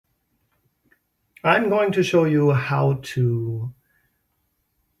I'm going to show you how to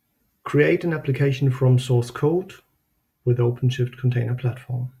create an application from source code with OpenShift Container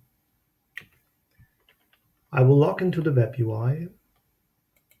Platform. I will log into the web UI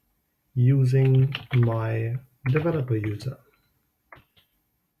using my developer user.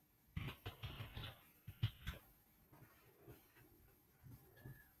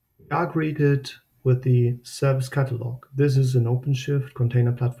 We are greeted with the service catalog. This is an OpenShift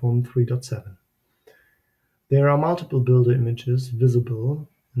Container Platform 3.7. There are multiple builder images visible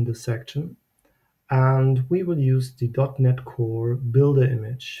in this section, and we will use the .NET Core builder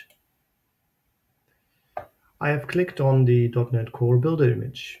image. I have clicked on the .NET Core builder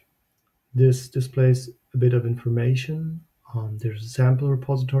image. This displays a bit of information. There's a sample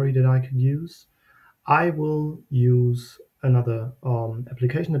repository that I could use. I will use another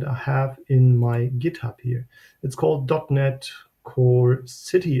application that I have in my GitHub here. It's called .NET Core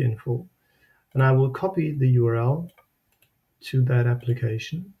City Info, and I will copy the URL to that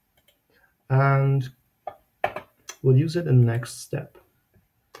application and we'll use it in the next step.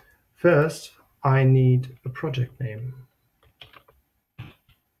 First, I need a project name.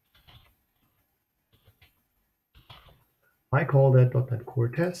 I call that .NET Core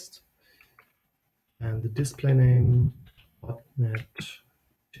Test, and the display name .NET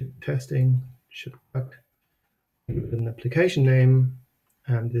Testing should work. Give it an application name,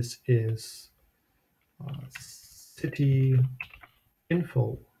 and this is City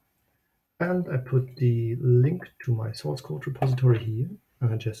Info. And I put the link to my source code repository here,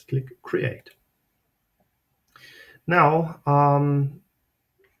 and I just click Create. Now,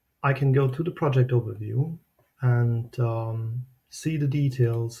 I can go to the project overview and see the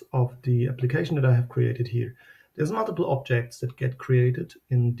details of the application that I have created here. There's multiple objects that get created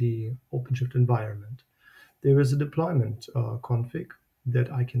in the OpenShift environment. There is a deployment config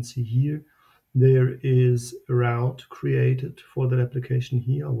that I can see here. There is a route created for that application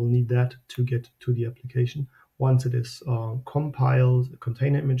here. I will need that to get to the application. Once it is compiled, a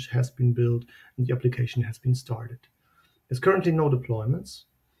container image has been built, and the application has been started. There's currently no deployments.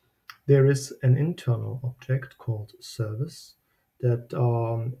 There is an internal object called service that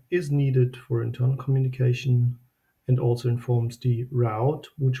is needed for internal communication and also informs the route,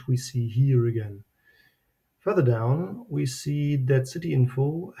 which we see here again. Further down, we see that City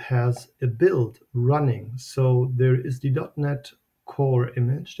Info has a build running. So there is the .NET Core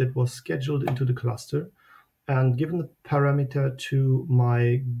image that was scheduled into the cluster and given the parameter to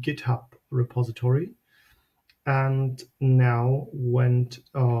my GitHub repository, and now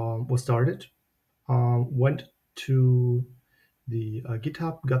was started, went to the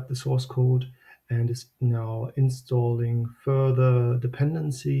GitHub, got the source code, and is now installing further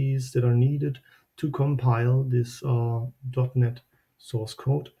dependencies that are needed to compile this .NET source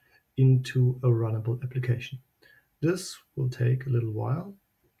code into a runnable application. This will take a little while.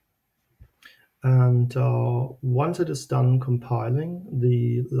 And once it is done compiling,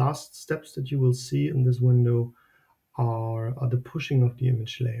 the last steps that you will see in this window are the pushing of the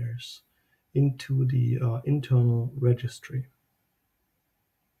image layers into the internal registry.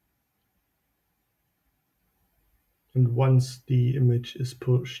 And once the image is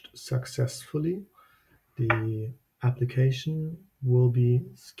pushed successfully, the application will be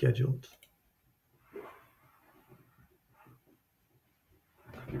scheduled.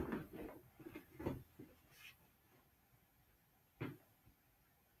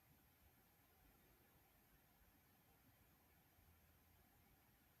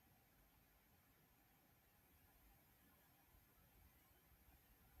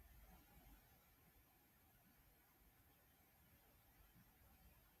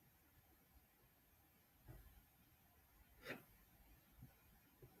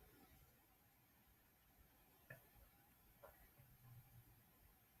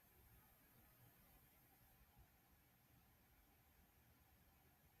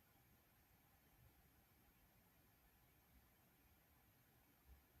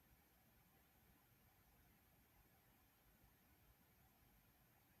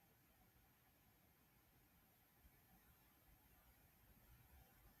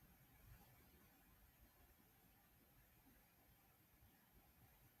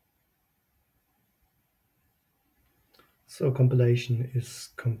 So compilation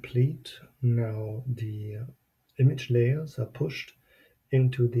is complete. Now the image layers are pushed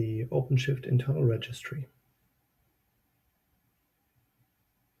into the OpenShift internal registry.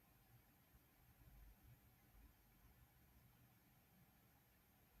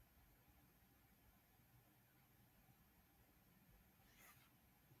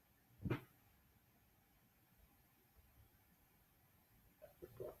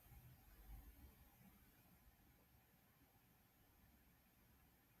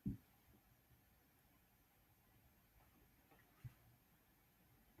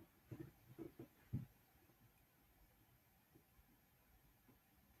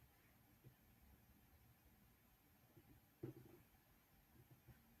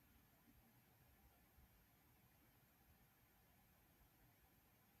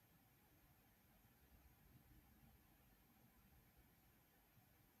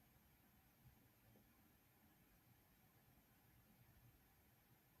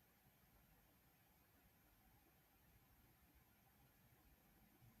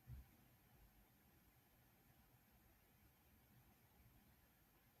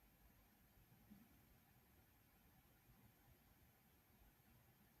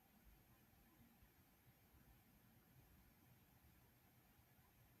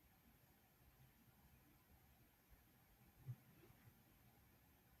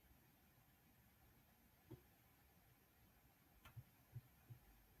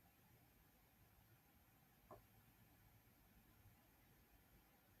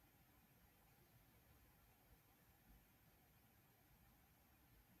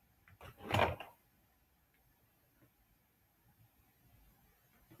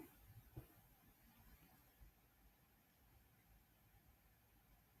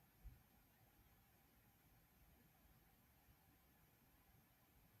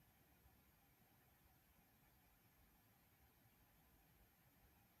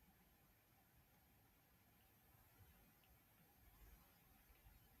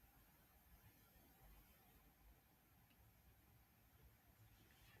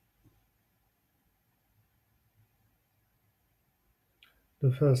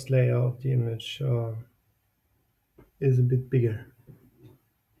 the first layer of the image is a bit bigger.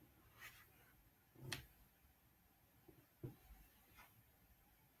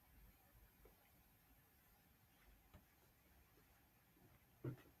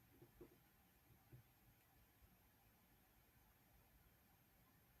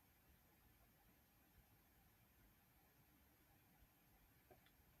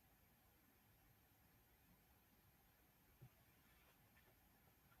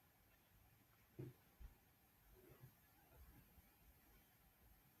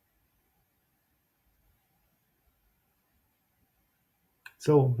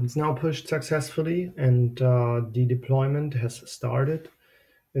 So it's now pushed successfully, and the deployment has started.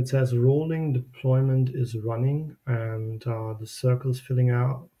 It says rolling deployment is running, and the circle's filling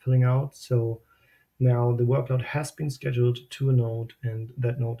out. So now the workload has been scheduled to a node, and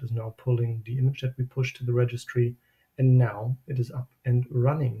that node is now pulling the image that we pushed to the registry, and now it is up and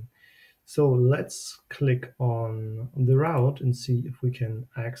running. So let's click on the route and see if we can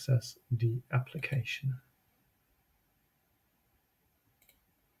access the application.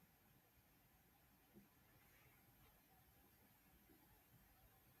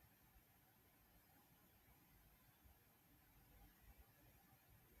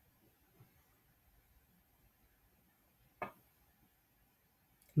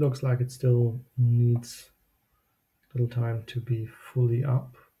 Looks like it still needs a little time to be fully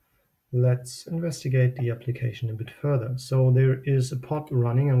up. Let's investigate the application a bit further. So there is a pod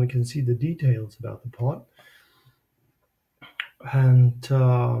running, and we can see the details about the pod. And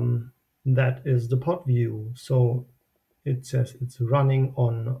that is the pod view. So it says it's running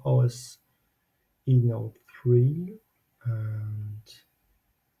on OS E node 3, and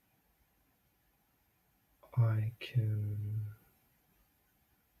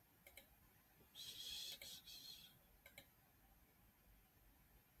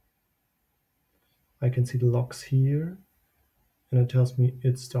I can see the logs here, and it tells me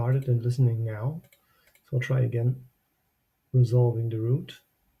it started and listening now. So I'll try again, resolving the root.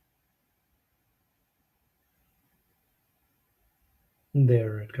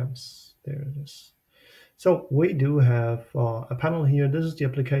 There it comes. There it is. So we do have a panel here. This is the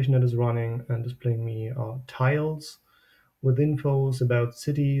application that is running and displaying me tiles with infos about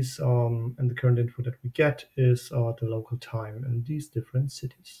cities, and the current info that we get is the local time in these different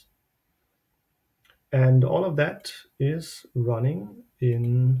cities. And all of that is running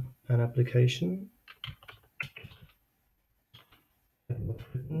in an application that was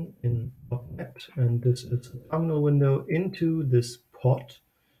written in .NET, and this is a terminal window into this pod.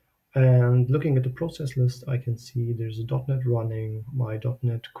 And looking at the process list, I can see there's a .NET running, my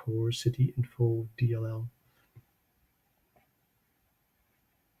 .NET Core City Info DLL